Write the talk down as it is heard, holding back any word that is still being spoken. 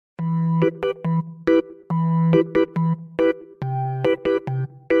Sunday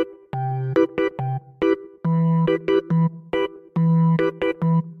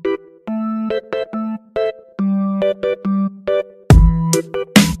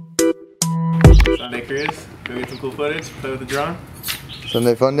cruise, go get some cool footage, play with the drone.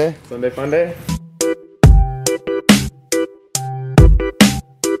 Sunday fun day? Sunday fun day.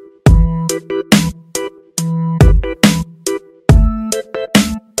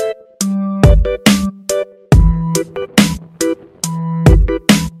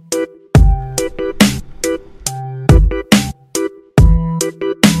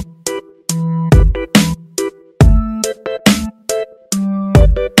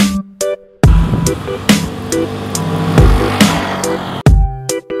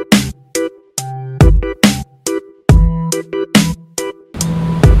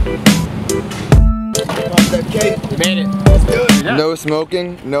 We made it. Let's do it. Yeah. No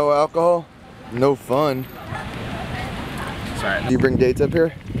smoking, no alcohol, no fun. Sorry. Do you bring dates up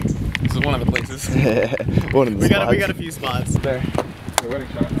here? This is one of the places. One of the spots. We got a few spots there. The wedding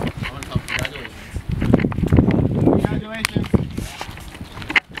shot. I want to tell congratulations.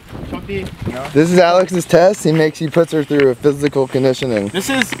 Congratulations. This is Alex's test. He puts her through a physical conditioning. This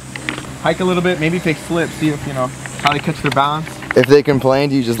is hike a little bit, maybe take flips, see if how they catch their balance. If they complain,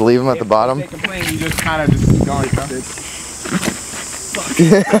 do you just leave them at the bottom? If they complain, you just kind of just go like this.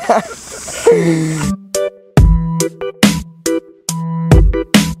 Did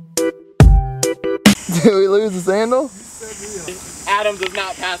we lose the sandal? Adam does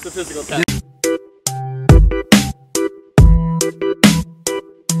not pass the physical test.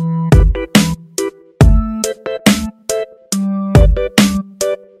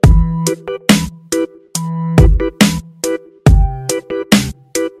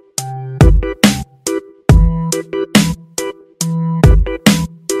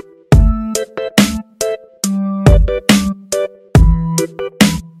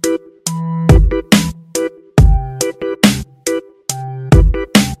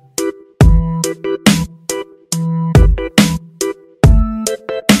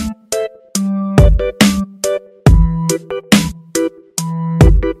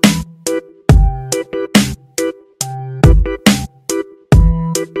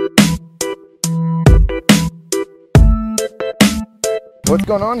 What's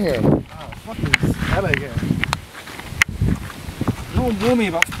going on here? Oh, fucking hell again. No one warned me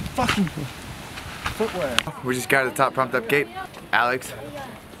about fucking footwear. We just got to the top pumped up gate. Alex,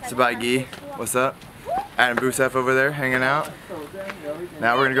 Sabai Gee, what's up? Adam Boussif over there hanging out.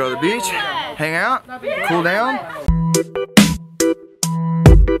 Now we're gonna go to the beach, hang out, cool down.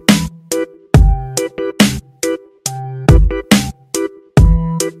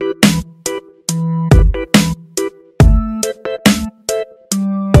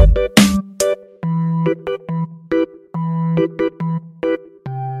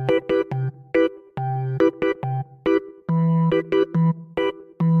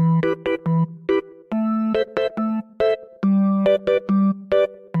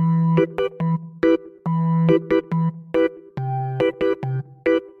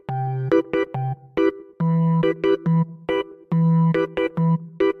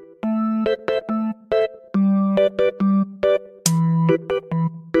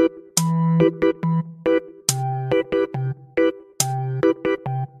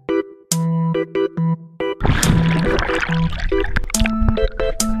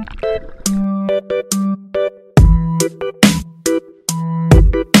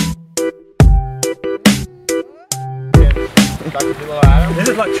 This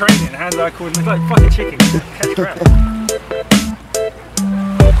is like training, hand-eye coordination, like fucking chicken. Catch crap.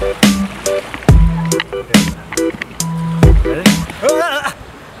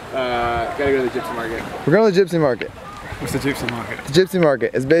 Gotta go to the gypsy market. We're going to the gypsy market. What's the gypsy market? The gypsy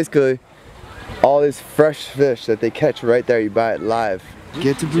market is basically all these fresh fish that they catch right there. You buy it live.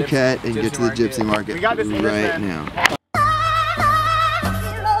 Get to Phuket and get to the gypsy market We got this right now.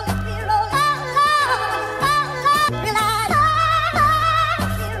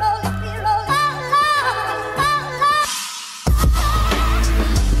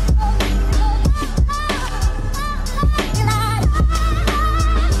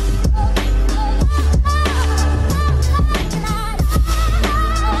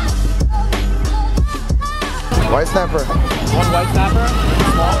 White snapper. One white snapper?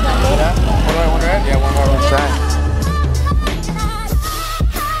 Small? Yeah. One white, one red? Yeah, one more. Try.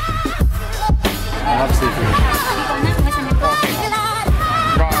 I love seafood.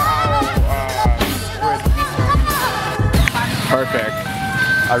 Perfect.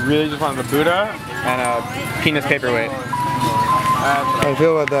 I really just wanted a Buddha and a penis paperweight. How do you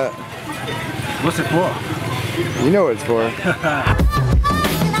feel about that? What's it for? You know what it's for.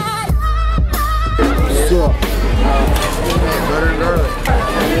 Butter and garlic.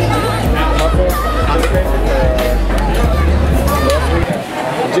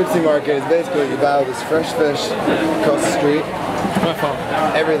 The gypsy market is basically you buy all this fresh fish across the street.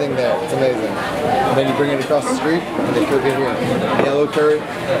 Everything there, it's amazing. And then you bring it across the street and they cook it here. Yellow curry,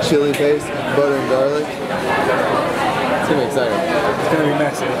 chili paste, butter and garlic. It's gonna be exciting. It's gonna be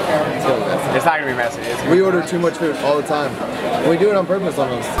messy. It's gonna be messy. It's not gonna be messy. We order too much food all the time. We do it on purpose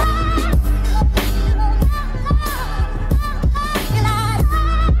almost.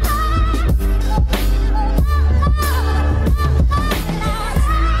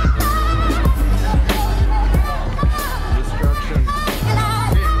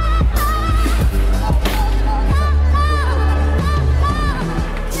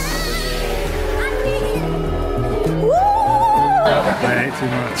 I ate too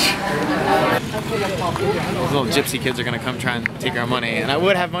much. Those little gypsy kids are gonna come try and take our money, and I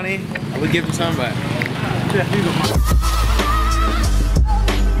would have money. I would give them some, but.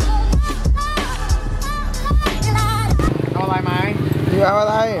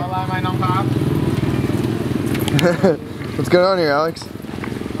 What's going on here, Alex?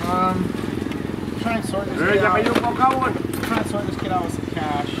 Trying to sort this kid out. Trying to sort this kid out with some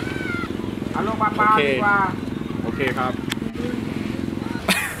cash. Okay, Hop.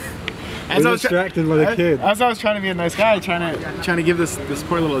 As I was distracted by the kid. As I was trying to be a nice guy, trying to give this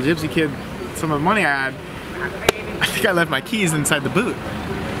poor little gypsy kid some of the money I had, I think I left my keys inside the boot.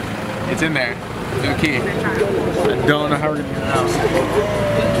 It's in there. No key. I don't know how we're gonna get it out.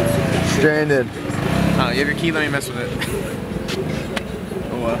 Stranded. Oh, you have your key? Let me mess with it.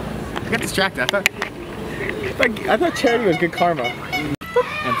 Oh well. I got distracted. I thought charity was good karma.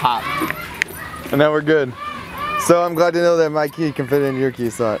 And pop. And now we're good. So I'm glad to know that my key can fit in your key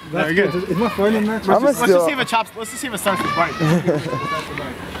slot. That's good. Is my phone in there? Let's just see if it chops. Let's just see if it starts to bite.